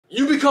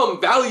You become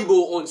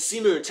valuable on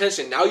semen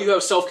retention. Now you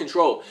have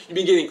self-control. You've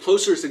been getting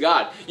closer to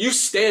God. You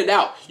stand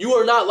out. You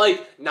are not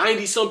like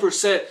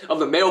 90-some% of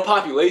the male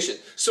population.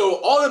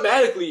 So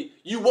automatically,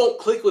 you won't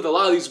click with a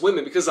lot of these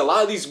women because a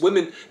lot of these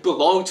women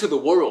belong to the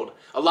world.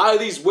 A lot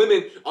of these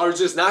women are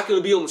just not going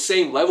to be on the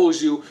same level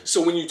as you.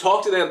 So when you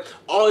talk to them,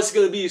 all it's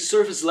going to be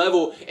surface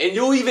level. And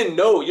you'll even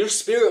know, your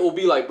spirit will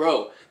be like,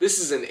 bro, this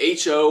is an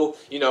HO.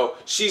 You know,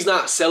 she's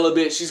not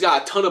celibate. She's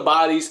got a ton of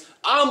bodies.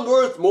 I'm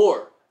worth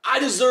more. I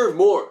deserve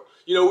more.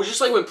 You know, just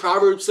like when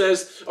Proverbs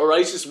says a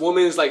righteous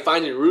woman is like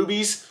finding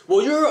rubies.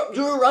 Well,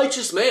 you're a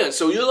righteous man,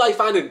 so you're like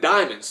finding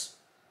diamonds.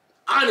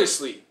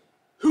 Honestly,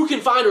 who can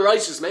find a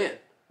righteous man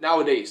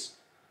nowadays?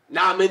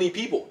 Not many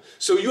people.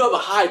 So you have a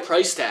high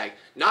price tag.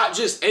 Not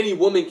just any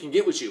woman can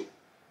get with you.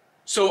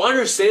 So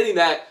understanding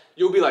that,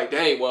 you'll be like,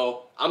 dang,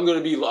 well, I'm going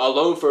to be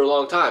alone for a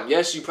long time.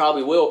 Yes, you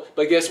probably will.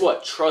 But guess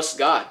what? Trust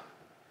God.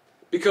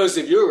 Because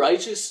if you're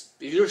righteous,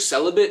 if you're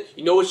celibate,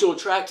 you know what you'll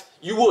attract?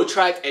 You will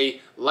attract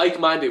a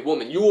like-minded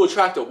woman. You will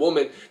attract a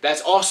woman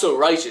that's also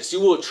righteous.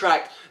 You will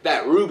attract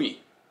that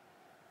ruby.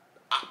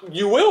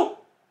 You will.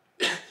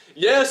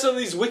 Yeah, some of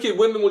these wicked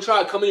women will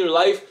try to come in your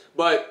life,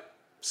 but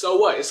so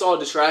what? It's all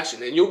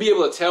distraction. And you'll be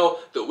able to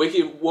tell the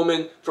wicked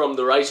woman from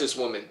the righteous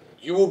woman.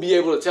 You will be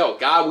able to tell.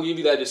 God will give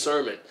you that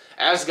discernment.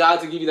 Ask God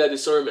to give you that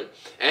discernment.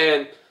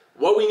 And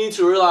what we need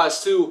to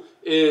realize too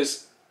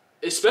is,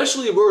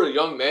 especially if we're a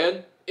young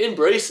man,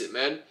 embrace it,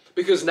 man.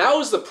 Because now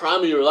is the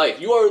prime of your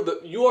life. You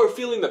are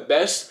feeling the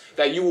best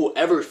that you will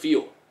ever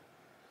feel.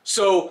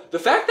 So the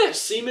fact that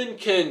semen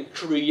can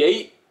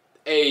create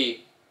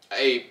a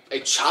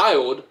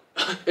child,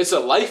 it's a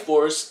life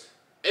force.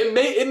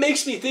 It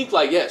makes me think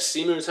like, yes,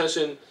 semen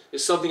retention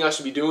is something I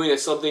should be doing.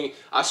 It's something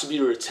I should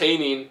be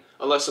retaining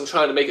unless I'm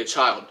trying to make a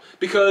child,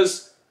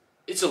 because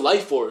it's a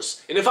life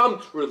force. And if I'm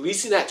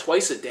releasing that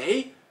twice a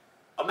day,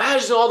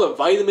 imagine all the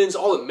vitamins,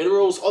 all the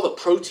minerals, all the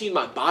protein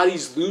my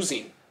body's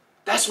losing.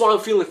 That's why I'm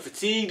feeling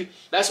fatigued.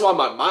 That's why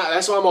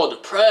that's why I'm all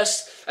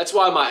depressed. That's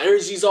why my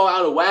energy's all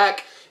out of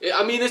whack.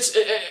 I mean,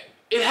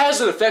 it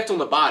has an effect on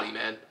the body,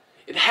 man.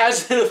 It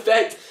has an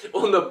effect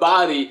on the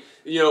body,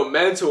 you know,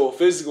 mental,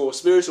 physical,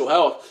 spiritual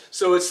health.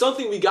 So it's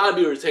something we gotta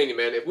be retaining,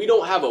 man. If we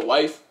don't have a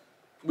wife,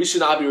 we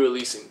should not be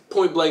releasing.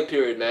 Point blank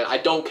period, man. I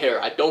don't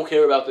care. I don't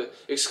care about the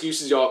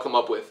excuses y'all come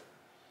up with.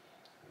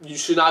 You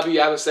should not be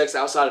having sex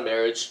outside of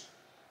marriage.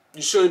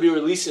 You shouldn't be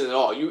releasing at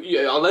all.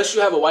 Unless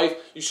you have a wife,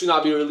 you should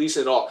not be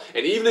releasing at all.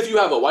 And even if you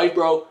have a wife,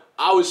 bro,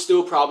 I would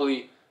still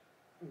probably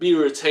be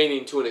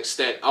retaining to an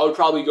extent. I would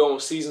probably go on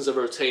seasons of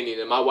retaining,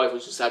 and my wife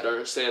would just have to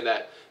understand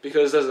that.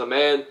 Because as a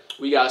man,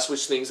 we got to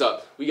switch things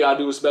up. We got to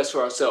do what's best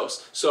for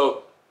ourselves.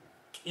 So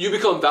you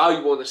become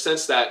valuable in the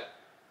sense that,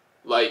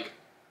 like,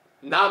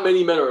 not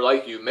many men are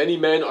like you. Many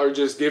men are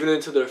just giving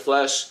into their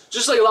flesh,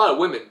 just like a lot of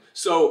women.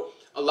 So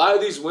a lot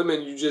of these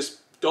women you just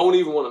don't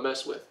even want to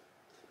mess with.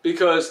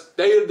 Because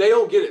they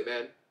don't get it,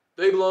 man.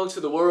 They belong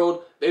to the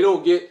world. They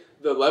don't get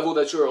the level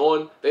that you're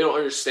on. They don't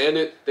understand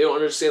it. They don't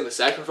understand the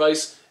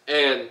sacrifice.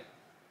 And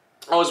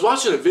I was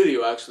watching a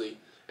video, actually,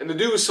 and the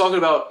dude was talking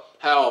about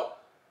how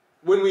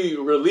when we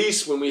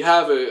release, when we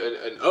have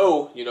an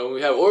O, you know, when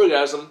we have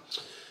orgasm,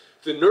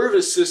 the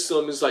nervous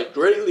system is like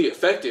greatly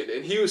affected.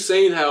 And he was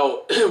saying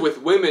how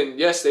with women,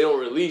 yes, they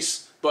don't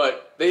release,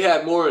 but they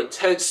have more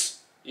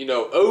intense, you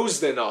know,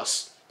 O's than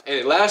us. And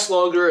it lasts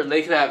longer, and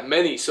they can have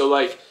many. So,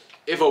 like,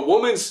 if a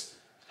woman's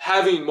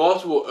having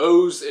multiple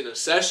O's in a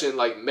session,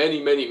 like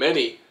many,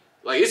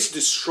 like it's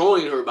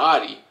destroying her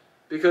body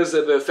because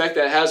of the effect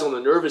that it has on the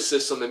nervous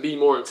system and being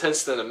more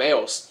intense than the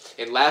males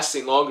and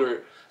lasting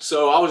longer.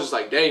 So I was just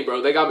like, dang,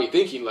 bro, they got me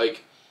thinking,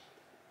 like,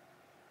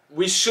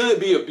 we shouldn't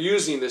be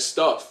abusing this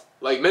stuff.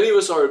 Like, many of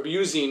us are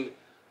abusing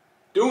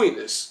doing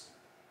this.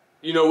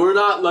 You know, we're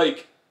not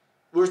like,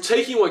 we're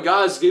taking what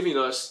God's giving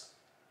us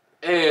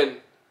and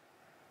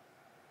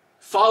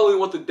following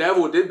what the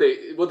devil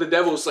did, what the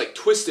devil's like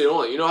twisted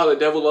on. You know how the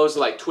devil loves to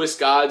like twist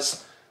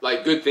God's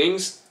like good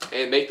things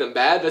and make them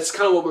bad? That's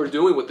kind of what we're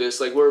doing with this.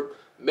 Like, we're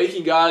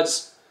making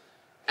God's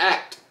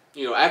act,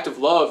 you know, act of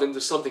love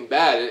into something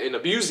bad and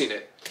abusing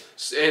it.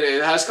 And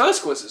it has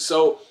consequences.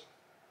 So,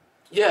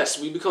 yes,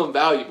 we become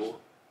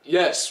valuable.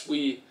 Yes,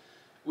 we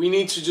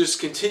need to just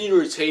continue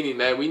retaining,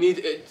 man. We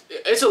need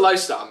it's a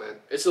lifestyle, man.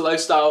 It's a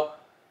lifestyle.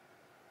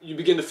 You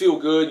begin to feel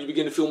good. You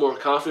begin to feel more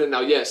confident.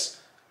 Now, yes,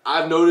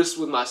 I've noticed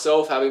with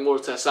myself having more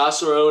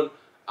testosterone,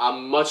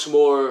 I'm much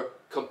more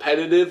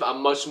competitive.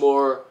 I'm much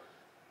more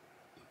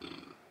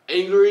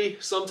angry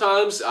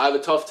sometimes. I have a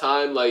tough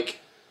time, like,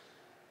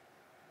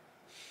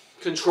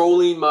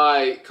 controlling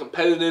my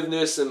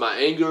competitiveness and my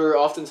anger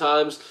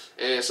oftentimes.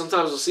 And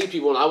sometimes I'll see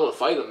people and I want to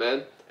fight them,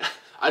 man.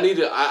 I need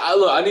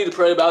to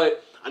pray about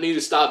it. I need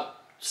to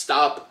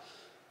stop,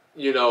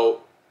 you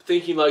know,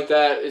 thinking like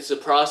that. It's a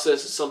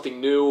process. It's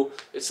something new.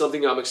 It's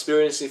something I'm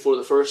experiencing for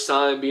the first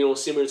time, being on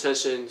semen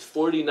retention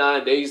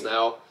 49 days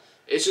now.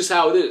 It's just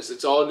how it is.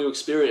 It's all a new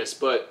experience.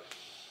 But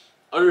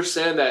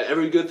understand that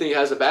every good thing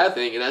has a bad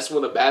thing, and that's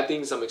one of the bad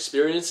things I'm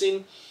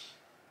experiencing.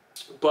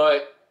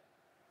 But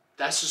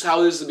that's just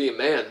how it is to be a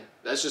man.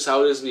 That's just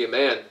how it is to be a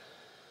man.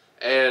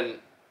 And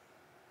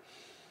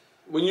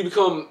when you get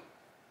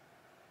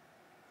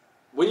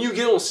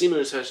on semen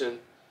retention,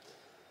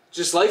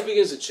 just life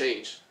begins to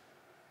change.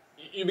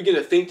 You begin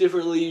to think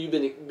differently.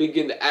 You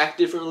begin to act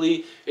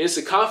differently. And it's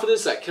a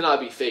confidence that cannot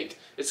be faked.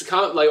 It's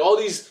like all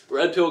these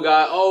red pill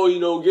guys, oh, you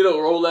know, get a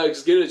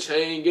Rolex, get a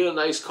chain, get a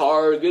nice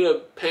car, get a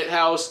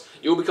penthouse,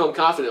 you'll become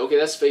confident. Okay,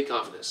 that's fake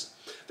confidence.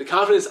 The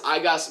confidence I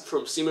got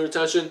from semen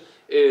retention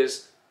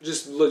is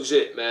just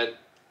legit, man.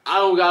 I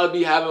don't gotta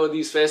be having all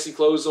these fancy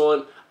clothes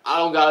on. I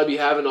don't gotta be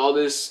having all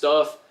this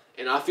stuff.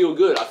 And I feel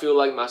good. I feel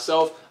like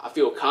myself. I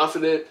feel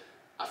confident.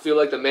 I feel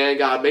like the man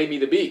God made me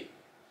to be.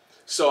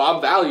 So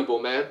I'm valuable,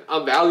 man.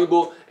 I'm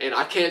valuable, and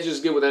I can't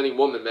just get with any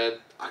woman, man.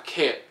 I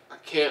can't.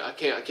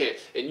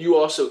 And you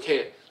also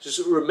can't.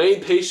 Just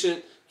remain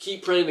patient.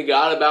 Keep praying to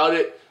God about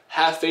it.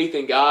 Have faith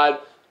in God.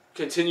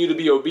 Continue to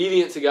be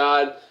obedient to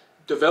God.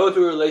 Develop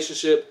a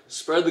relationship.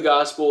 Spread the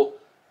gospel.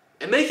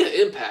 And make an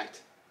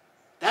impact.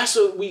 That's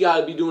what we got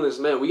to be doing as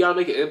men. We got to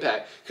make an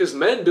impact. Because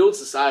men build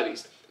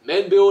societies.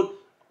 Men build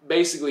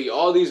basically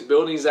all these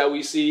buildings that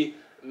we see.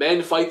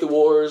 Men fight the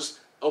wars.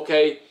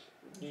 Okay?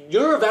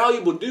 You're a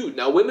valuable dude.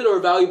 Now, women are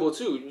valuable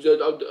too.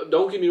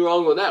 Don't get me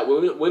wrong on that.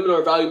 Women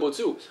are valuable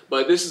too.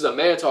 But this is a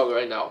man talk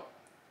right now.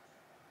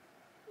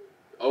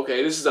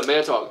 Okay, this is a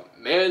man talk.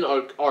 Men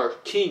are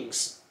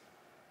kings.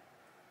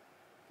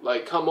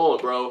 Like, come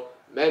on, bro.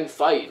 Men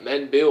fight.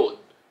 Men build.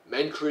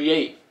 Men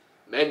create.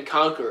 Men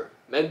conquer.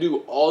 Men do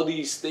all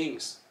these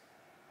things.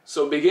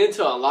 So begin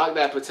to unlock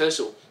that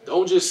potential.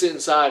 Don't just sit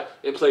inside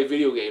and play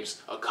video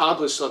games.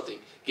 Accomplish something.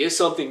 Get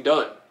something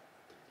done.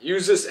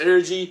 Use this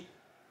energy.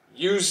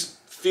 Use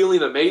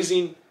feeling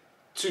amazing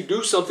to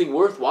do something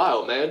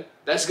worthwhile, man.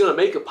 That's going to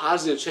make a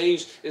positive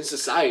change in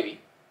society.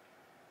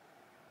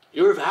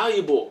 You're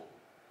valuable.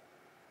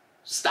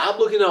 Stop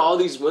looking at all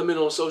these women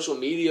on social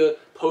media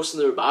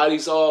posting their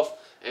bodies off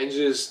and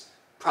just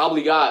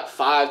probably got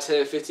 5,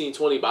 10, 15,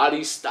 20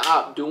 bodies.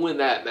 Stop doing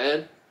that,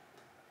 man.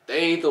 They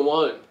ain't the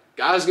one.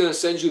 God's going to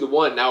send you the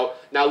one. Now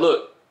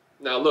look.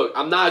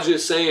 I'm not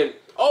just saying,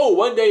 oh,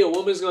 one day a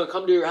woman's going to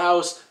come to your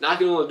house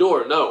knocking on the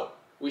door. No.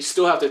 We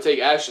still have to take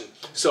action.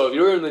 So if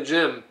you're in the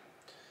gym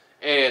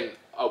and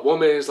a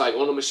woman is like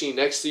on the machine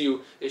next to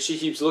you and she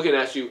keeps looking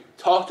at you,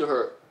 talk to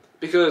her,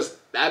 because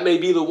that may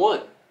be the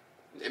one.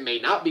 It may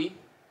not be,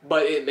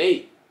 but it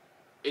may.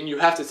 And you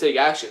have to take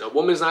action.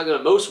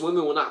 Most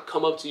women will not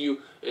come up to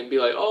you and be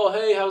like, oh,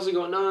 hey, how's it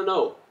going?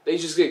 No. They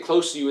just get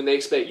close to you and they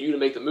expect you to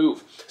make the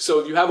move. So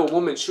if you have a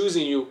woman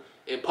choosing you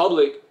in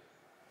public,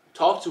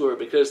 talk to her,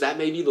 because that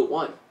may be the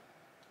one.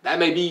 That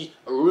may be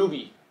a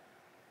ruby.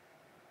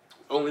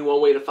 Only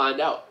one way to find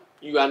out.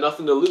 You got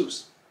nothing to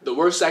lose. The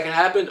worst that can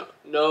happen,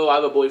 no, I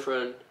have a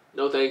boyfriend,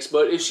 no thanks.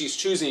 But if she's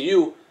choosing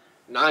you,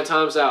 9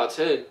 times out of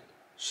 10,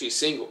 she's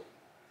single.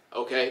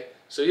 Okay?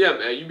 So yeah,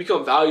 man, you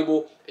become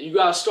valuable, and you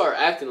gotta start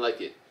acting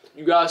like it.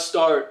 You gotta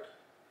start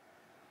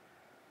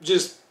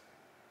just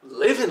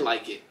living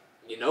like it.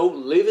 You know,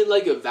 living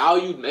like a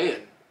valued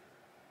man.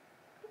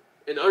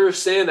 And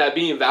understand that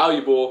being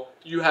valuable,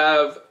 you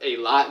have a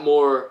lot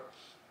more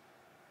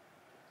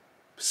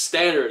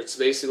standards,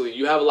 basically.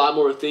 You have a lot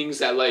more things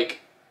that, like,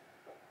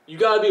 you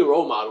gotta be a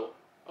role model.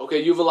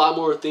 Okay, you have a lot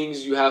more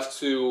things you have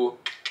to,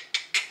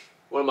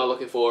 what am I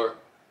looking for?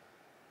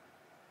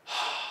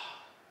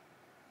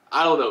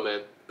 I don't know,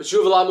 man. But you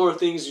have a lot more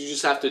things you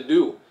just have to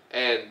do.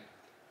 And,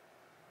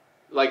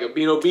 like,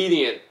 being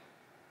obedient,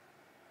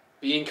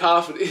 being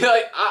confident.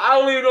 Like, I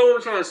don't even know what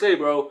I'm trying to say,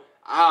 bro.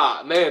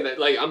 Man,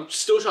 like, I'm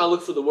still trying to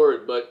look for the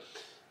word, but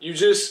you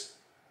have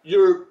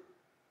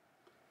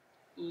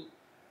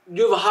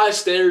a high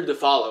standard to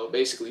follow,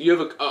 basically. You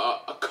have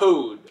a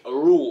code, a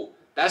rule.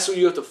 That's what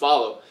you have to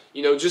follow.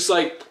 You know, just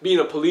like being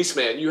a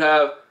policeman, you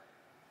have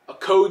a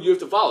code you have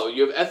to follow.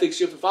 You have ethics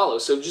you have to follow.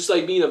 So just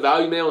like being a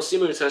value man on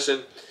semen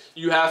retention,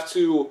 you have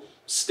to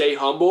stay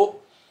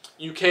humble.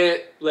 You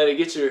can't let it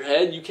get to your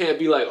head. You can't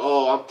be like,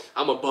 oh,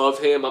 I'm above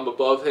him.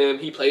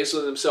 He plays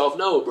with himself.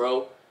 No,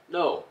 bro.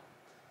 No.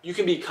 You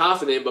can be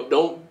confident, but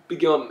don't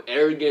become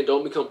arrogant.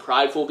 Don't become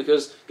prideful,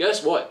 because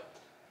guess what?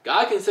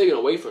 God can take it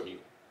away from you.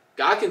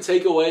 God can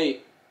take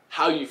away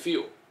how you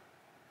feel.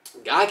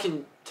 God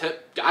can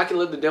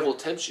let the devil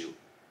tempt you.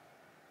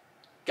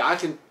 God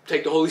can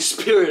take the Holy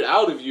Spirit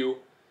out of you,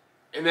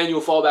 and then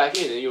you'll fall back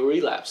in and you'll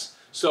relapse.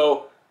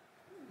 So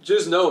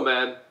just know,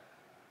 man,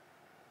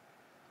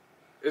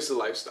 it's a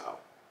lifestyle.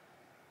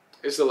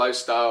 It's a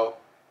lifestyle.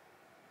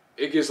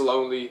 It gets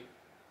lonely.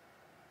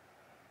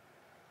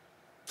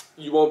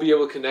 You won't be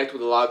able to connect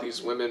with a lot of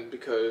these women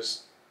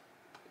because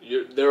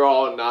they're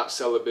all not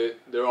celibate.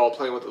 They're all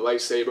playing with a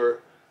lightsaber,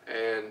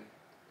 and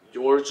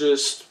you're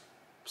just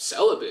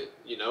celibate,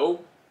 you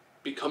know?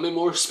 Becoming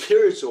more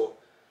spiritual.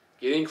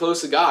 Getting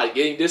close to God.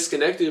 Getting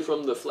disconnected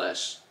from the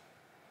flesh.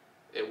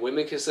 And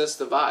women can sense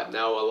the vibe.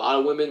 Now, a lot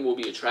of women will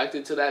be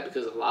attracted to that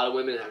because a lot of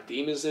women have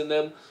demons in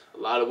them. A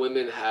lot of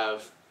women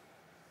have,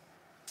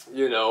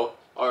 you know,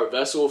 are a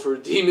vessel for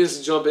demons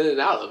to jump in and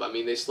out of. I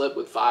mean, they slept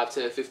with 5,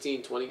 10,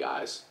 15, 20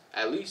 guys,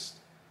 at least.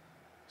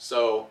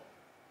 So,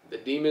 the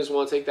demons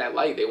want to take that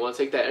light. They want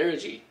to take that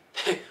energy.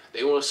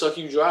 They want to suck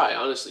you dry,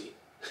 honestly.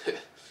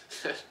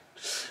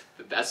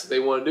 That's what they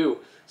want to do.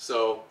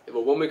 So if a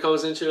woman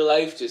comes into your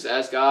life, just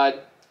ask God,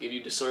 give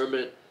you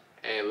discernment,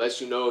 and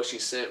let you know if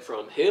she's sent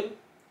from him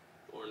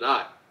or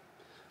not.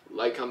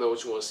 Like, comment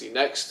what you want to see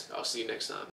next. I'll see you next time.